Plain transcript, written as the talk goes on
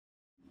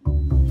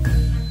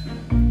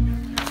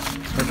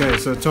Okay,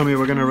 so Tommy,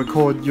 we're going to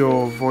record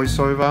your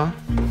voiceover.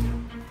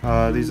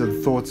 These are the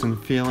thoughts and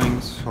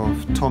feelings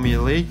of Tommy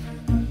Lee.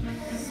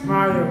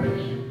 Smile.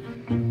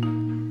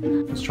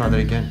 Let's try that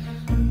again.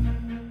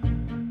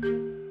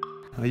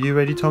 Are you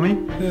ready, Tommy?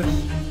 Yes.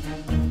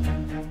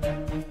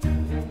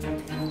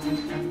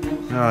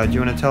 Do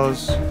you want to tell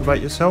us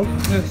about yourself?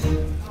 Yes.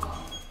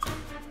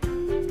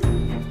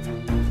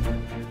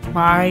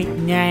 My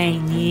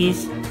name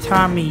is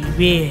Tommy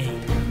Lee.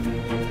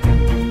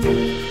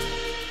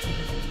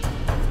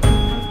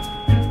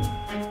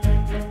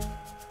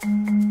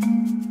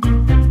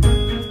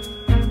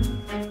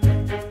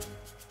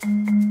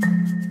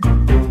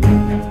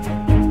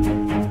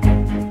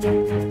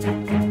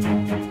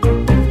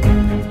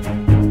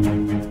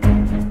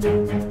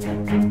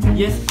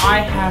 Yes, I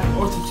have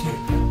autism.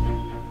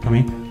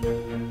 Tommy?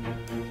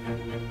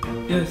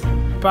 Yes,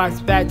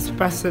 but that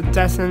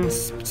doesn't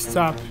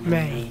stop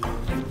me.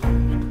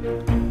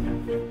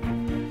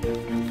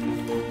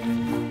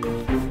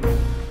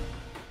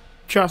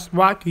 Just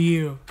like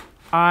you,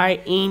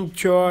 I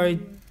enjoy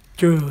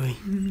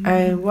doing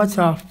a lot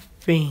of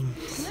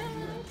things.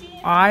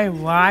 I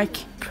like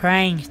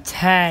playing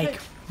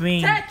tag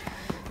with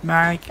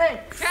my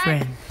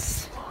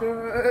friends.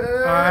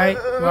 I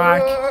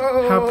like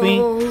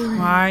helping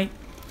my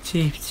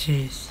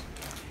teachers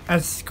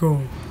at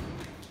school.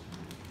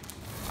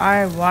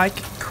 I like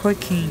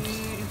cooking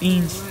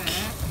in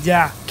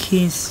the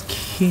kids'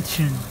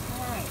 kitchen.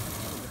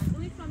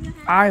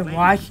 I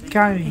like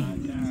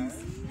gardening.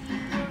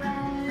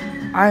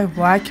 I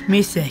like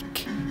music.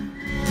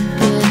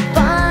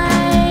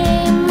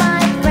 Goodbye,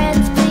 my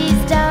friends,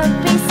 please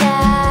don't be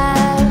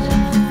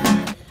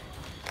sad.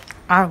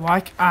 I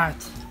like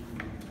art.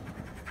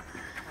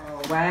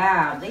 Oh,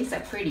 wow, these are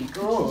pretty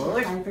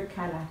good. Favorite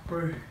colour?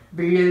 Blue.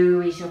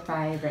 Blue is your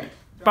favourite.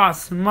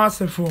 But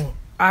most of all,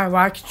 I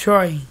like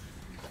drawing.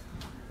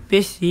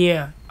 This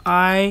year,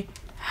 I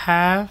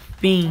have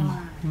been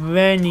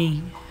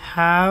learning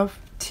how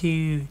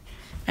to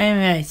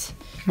animate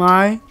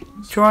my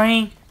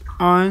drawing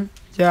on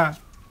the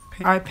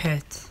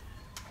iPad.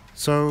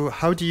 So,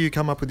 how do you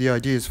come up with the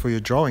ideas for your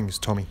drawings,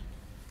 Tommy?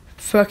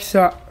 First,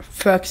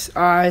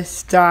 I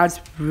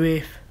start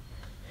with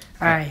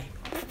a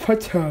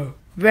photo.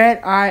 Then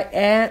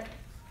I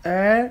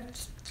add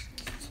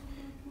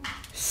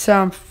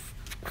some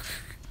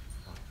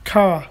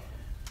color,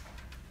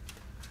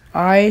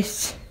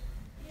 eyes,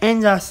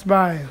 and a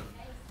smile.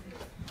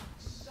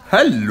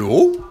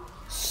 Hello?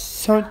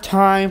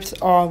 Sometimes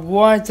on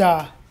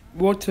water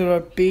will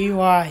be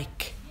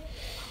like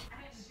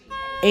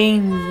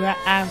in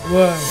the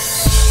world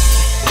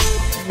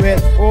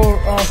with all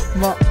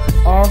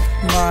of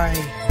my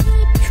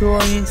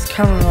drawings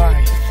come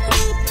alive.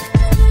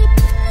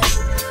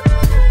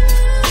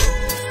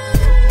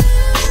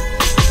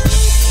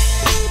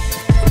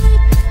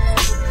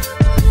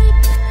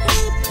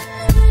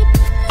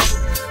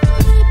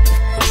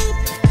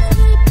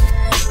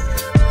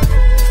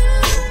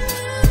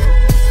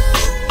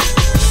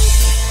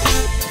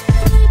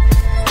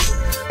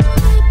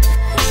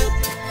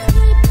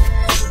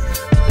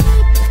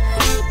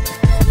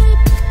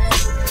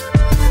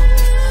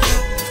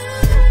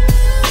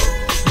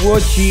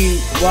 Would you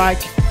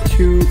like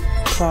to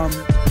come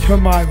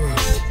tomorrow?